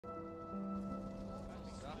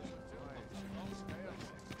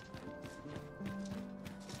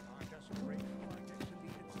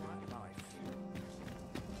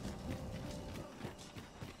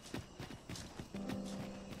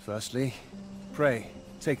Firstly, pray,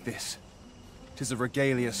 take this. 'Tis a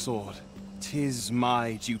regalia sword. 'Tis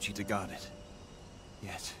my duty to guard it.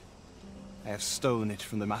 Yet, I have stolen it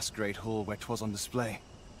from the masquerade hall where 'twas on display.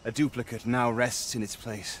 A duplicate now rests in its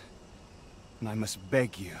place. And I must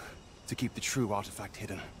beg you to keep the true artifact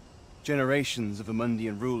hidden. Generations of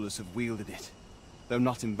Amundian rulers have wielded it, though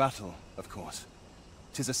not in battle, of course.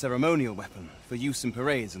 'Tis a ceremonial weapon for use in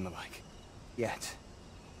parades and the like. Yet,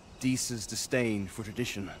 Disa's disdain for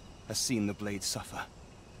tradition has seen the blade suffer.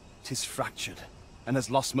 'Tis fractured, and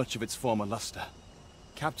has lost much of its former luster.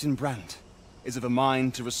 Captain Brandt is of a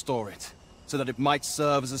mind to restore it, so that it might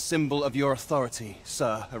serve as a symbol of your authority,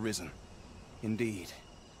 Sir Arisen. Indeed,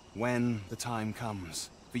 when the time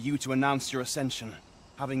comes for you to announce your ascension,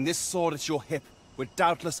 having this sword at your hip would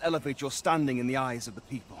doubtless elevate your standing in the eyes of the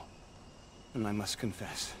people. And I must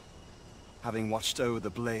confess, having watched over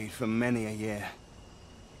the blade for many a year,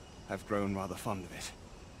 I've grown rather fond of it.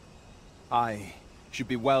 I should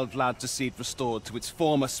be well glad to see it restored to its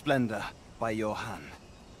former splendor by your hand.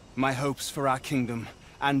 My hopes for our kingdom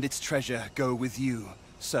and its treasure go with you,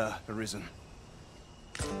 Sir Arisen.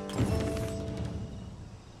 Look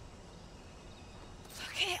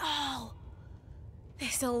at it all.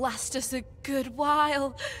 This'll last us a good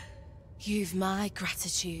while. You've my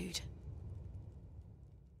gratitude.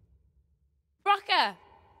 Brocker,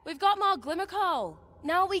 we've got more glimmer coal.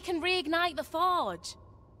 Now we can reignite the forge.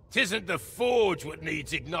 'Tisn't the forge what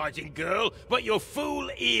needs igniting, girl, but your fool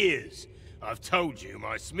ears. I've told you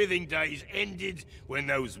my smithing days ended when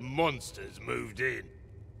those monsters moved in.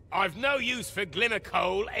 I've no use for glimmer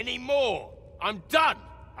coal anymore. I'm done.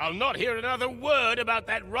 I'll not hear another word about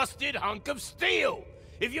that rusted hunk of steel.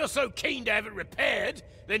 If you're so keen to have it repaired,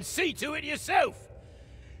 then see to it yourself.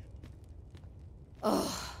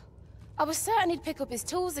 Oh, I was certain he'd pick up his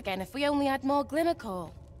tools again if we only had more glimmer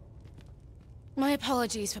coal. My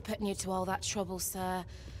apologies for putting you to all that trouble, sir,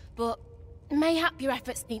 but mayhap your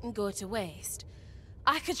efforts needn't go to waste.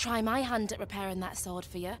 I could try my hand at repairing that sword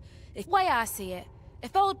for you. If way I see it,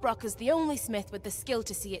 if old Brocker's the only smith with the skill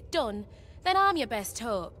to see it done, then I'm your best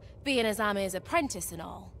hope, being as I'm his apprentice and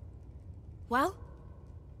all. Well,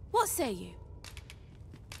 what say you?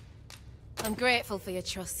 I'm grateful for your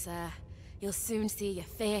trust, sir. You'll soon see your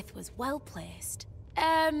faith was well placed.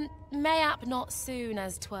 Mayhap not soon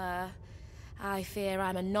as 'twere. I fear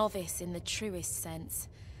I'm a novice in the truest sense.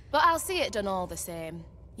 But I'll see it done all the same.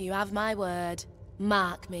 You have my word.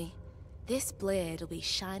 Mark me. This blade will be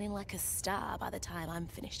shining like a star by the time I'm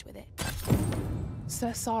finished with it.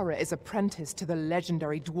 Sir Sara is apprenticed to the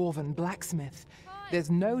legendary dwarven blacksmith.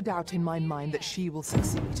 There's no doubt in my mind that she will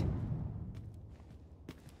succeed.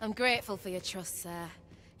 I'm grateful for your trust, sir.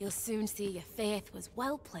 You'll soon see your faith was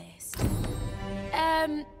well placed.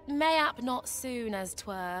 Mayhap not soon as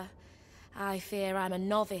 'twere. I fear I'm a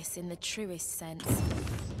novice in the truest sense.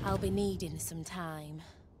 I'll be needing some time.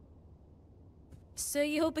 So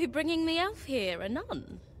you'll be bringing the elf here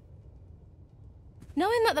anon?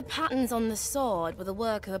 Knowing that the patterns on the sword were the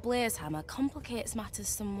work of a blaze hammer complicates matters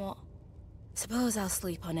somewhat. Suppose I'll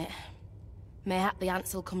sleep on it. Mayhap the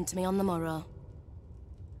answer'll come to me on the morrow.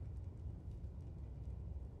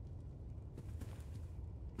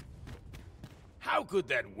 How could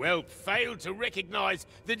that whelp fail to recognize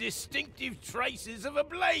the distinctive traces of a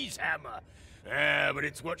blaze hammer? But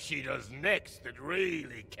it's what she does next that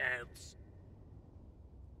really counts.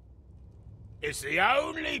 It's the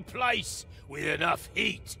only place with enough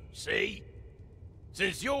heat, see?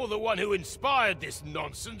 Since you're the one who inspired this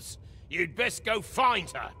nonsense, you'd best go find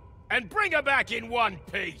her, and bring her back in one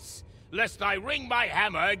piece, lest I ring my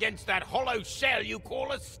hammer against that hollow shell you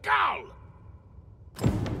call a skull!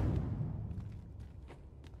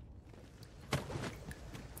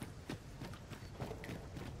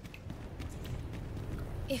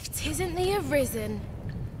 If 'tisn't the Arisen,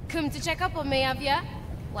 come to check up on me, have ya?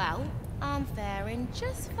 Well, I'm faring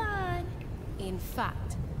just fine. In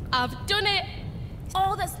fact, I've done it!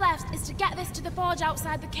 All that's left is to get this to the forge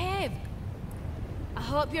outside the cave. I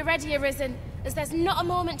hope you're ready, Arisen, as there's not a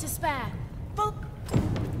moment to spare. Boop!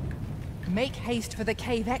 Make haste for the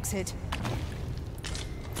cave exit.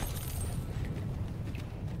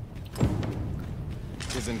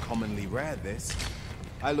 Isn't commonly rare, this.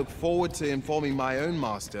 I look forward to informing my own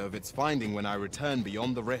master of its finding when I return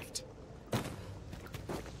beyond the rift.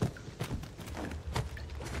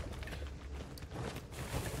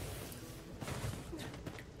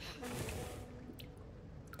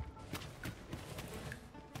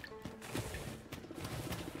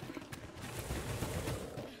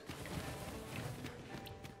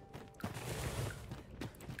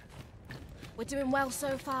 We're doing well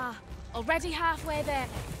so far. Already halfway there.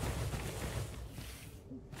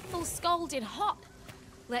 still scalding hot.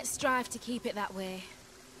 Let's strive to keep it that way.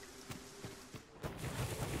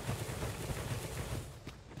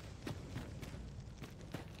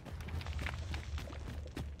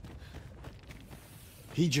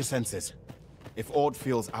 Heed your senses. If aught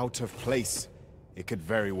feels out of place, it could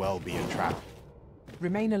very well be a trap.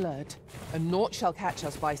 Remain alert, and naught shall catch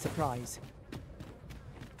us by surprise.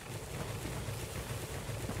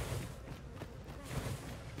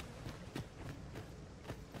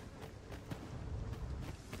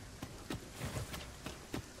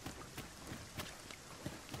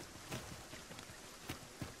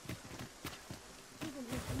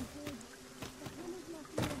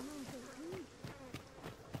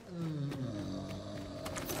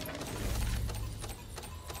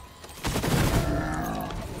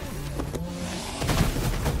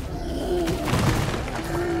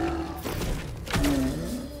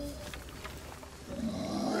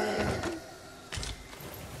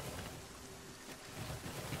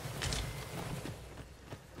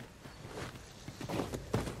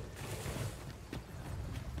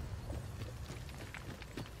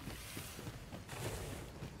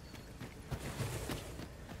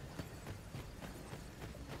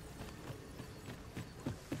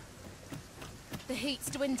 The heat's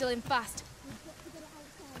dwindling fast.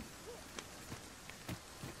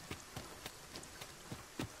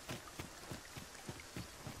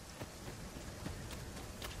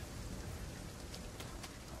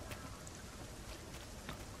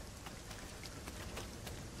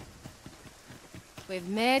 We've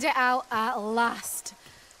made it out at last.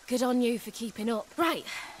 Good on you for keeping up. Right,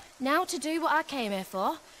 now to do what I came here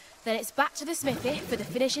for, then it's back to the smithy for the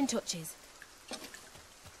finishing touches.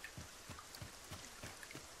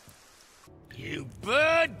 You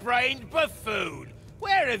bird-brained buffoon!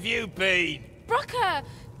 Where have you been? Brocker!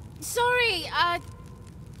 Sorry,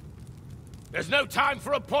 There's no time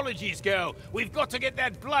for apologies, girl. We've got to get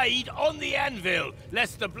that blade on the anvil,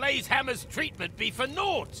 lest the blaze hammer's treatment be for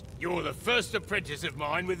naught. You're the first apprentice of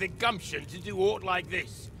mine with the gumption to do aught like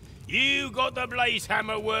this. You got the blaze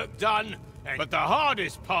hammer work done, but the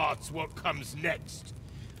hardest part's what comes next.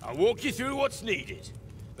 I'll walk you through what's needed,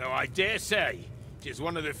 though I dare say it is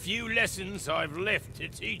one of the few lessons I've left to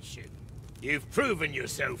teach you. You've proven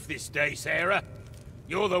yourself this day, Sarah.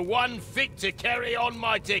 You're the one fit to carry on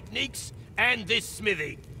my techniques and this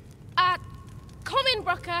smithy. Come in,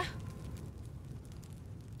 Brocker.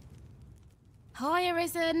 Hi,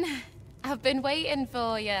 Arisen. I've been waiting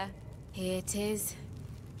for you. Here it is.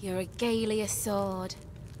 Your regalia sword.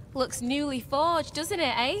 Looks newly forged, doesn't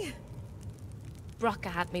it, eh?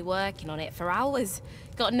 Brocker had me working on it for hours.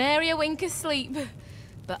 Got nary a wink of sleep.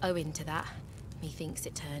 But owing to that, methinks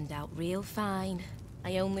it turned out real fine.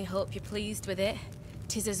 I only hope you're pleased with it.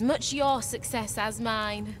 'Tis as much your success as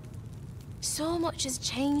mine. So much has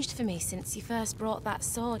changed for me since you first brought that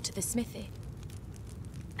sword to the smithy.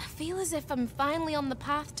 I feel as if I'm finally on the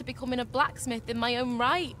path to becoming a blacksmith in my own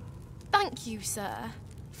right. Thank you, sir,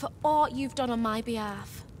 for all you've done on my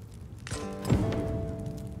behalf.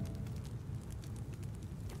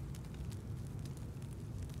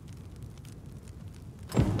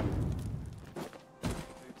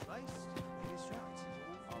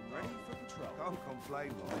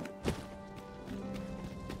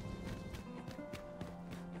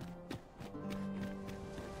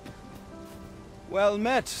 Well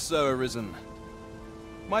met, Sir Arisen.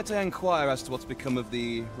 Might I inquire as to what's become of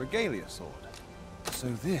the regalia sword? So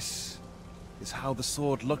this is how the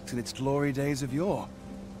sword looked in its glory days of yore.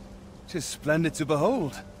 'Tis splendid to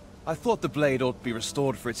behold. I thought the blade ought to be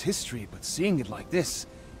restored for its history, but seeing it like this,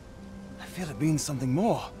 I feel it means something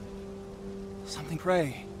more. Something.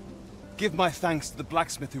 Pray, give my thanks to the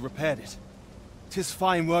blacksmith who repaired it. 'Tis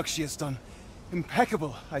fine work she has done.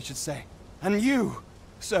 Impeccable, I should say. And you,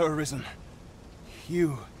 Sir Arisen,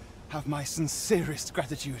 you have my sincerest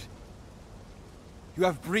gratitude. You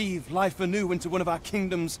have breathed life anew into one of our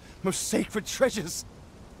kingdom's most sacred treasures.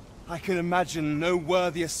 I can imagine no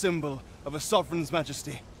worthier symbol of a sovereign's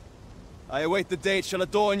majesty. I await the day it shall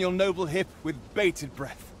adorn your noble hip with bated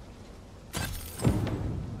breath.